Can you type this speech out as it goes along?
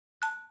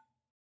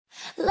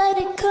Let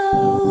it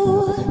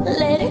go,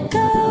 let it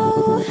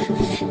go.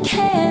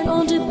 Can't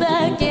hold it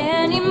back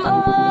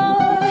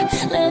anymore.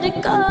 Let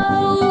it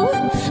go,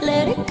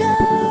 let it go.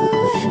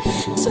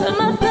 Turn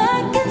my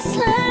back and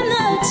slam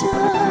the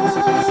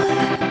door.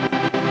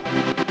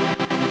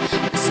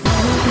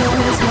 Snow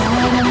blows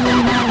wide on the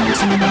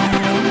mountain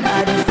line,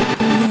 out of the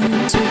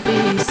wind to be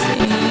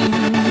seen.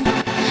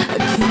 A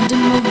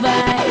kingdom of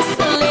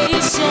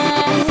isolation,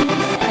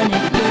 and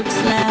it looks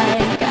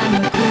like I'm a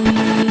queen.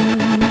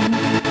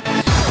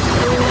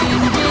 The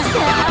wind is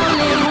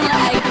howling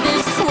like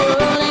this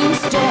swirling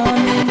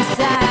storm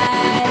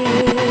inside.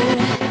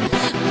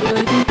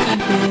 Couldn't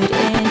keep it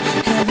in,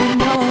 heaven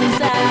knows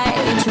I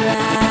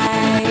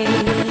tried.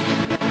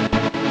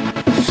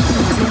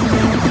 Don't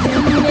let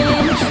them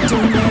in,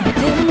 don't let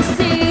them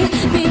see.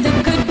 Be the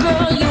good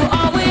girl you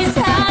always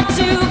had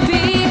to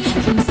be.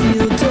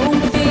 Conceal,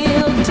 don't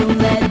feel, don't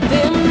let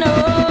them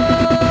know.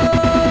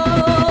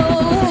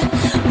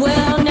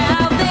 Well,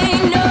 now they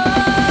know.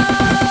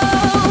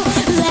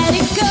 Let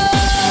it go,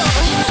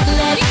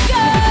 let it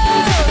go.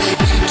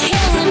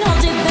 Can't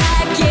hold it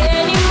back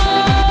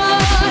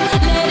anymore.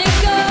 Let it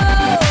go,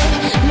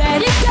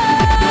 let it go.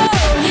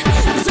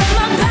 Turn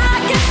my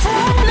back and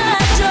turn the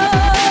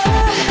door.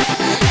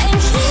 And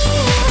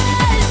here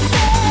I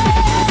stand,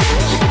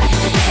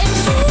 and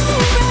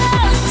here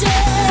I'll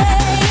stay.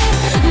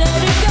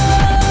 Let it go,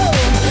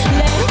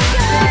 let it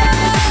go.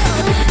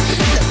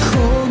 The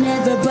cold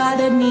never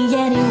bothered me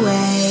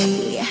anyway.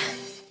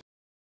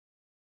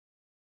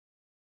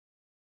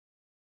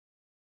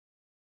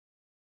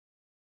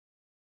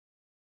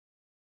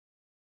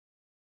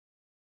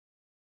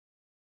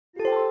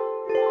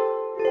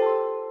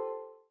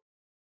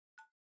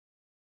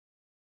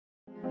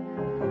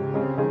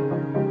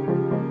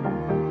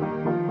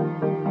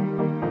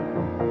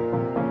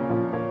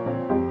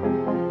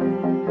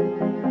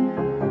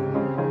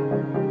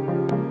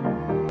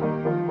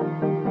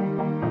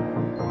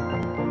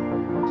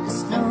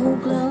 Snow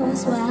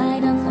glows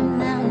white on the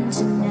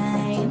mountain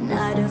night,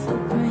 not of a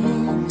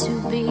brand to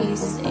be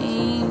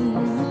seen.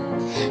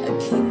 A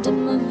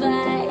kingdom of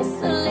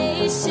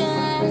isolation,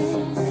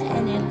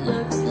 and it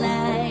looks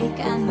like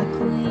I'm the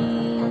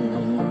queen.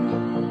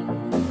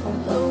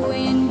 The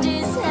wind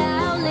is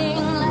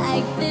howling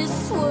like this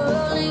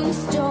swirling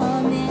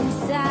storm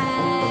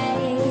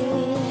inside.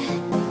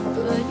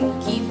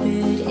 Couldn't keep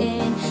it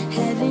in,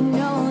 heaven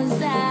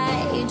knows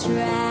I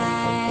tried.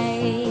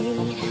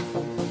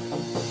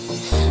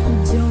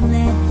 Don't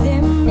let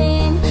them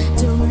in,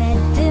 don't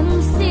let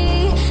them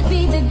see. Be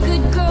the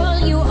good girl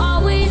you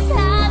always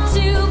had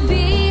to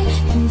be.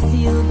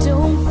 Conceal,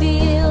 don't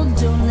feel,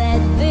 don't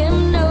let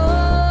them know.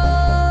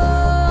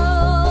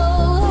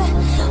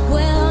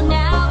 Well,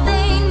 now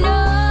they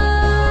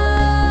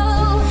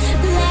know.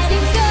 Let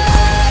it go,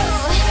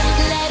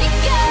 let it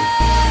go.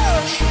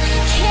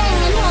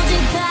 Can't hold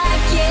it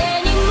back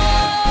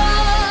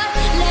anymore.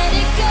 Let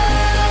it go,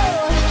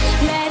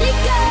 let it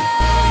go.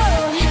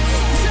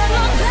 Turn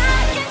my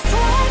back and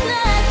turn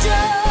the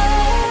door.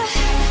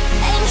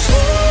 And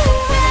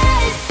here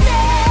I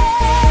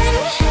stand,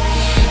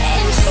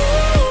 and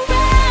here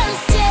I'll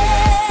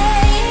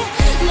stay.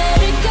 Let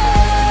it go,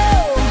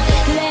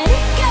 let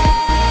it go.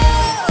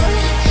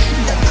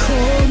 The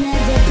cold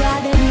never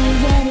bothered me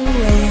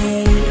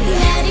anyway.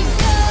 Let it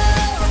go,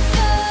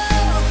 go,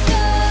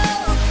 go,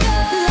 go.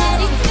 Let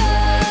it go,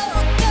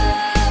 go,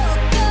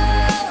 go, go.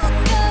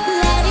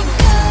 Let it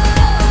go.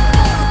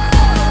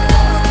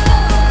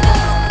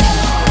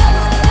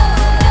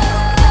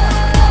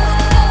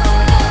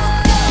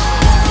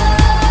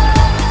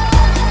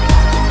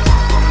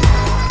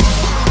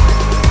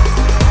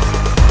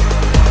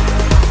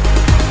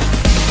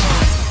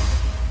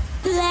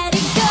 Let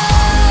it go,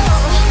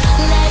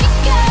 let it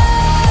go.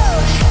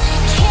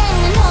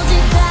 Can't hold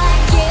it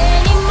back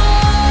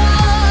anymore.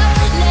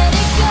 Let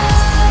it go,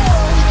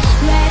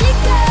 let it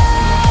go.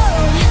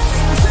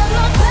 Turn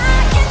my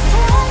back and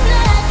turn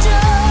the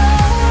door.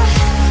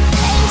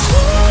 And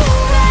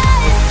here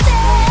I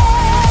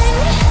stand,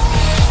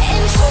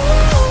 and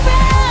here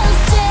I'll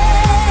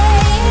stay.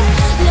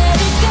 Let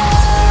it go,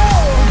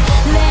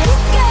 let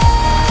it go.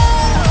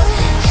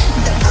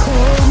 The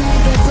cold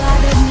never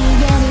bothered me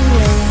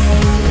anyway.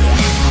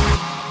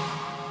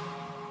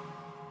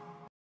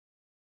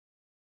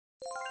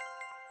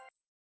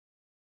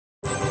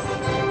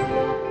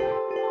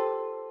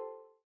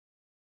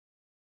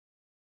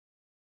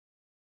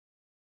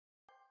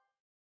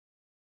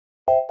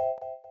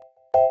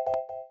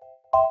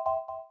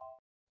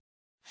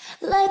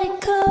 Let it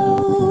go,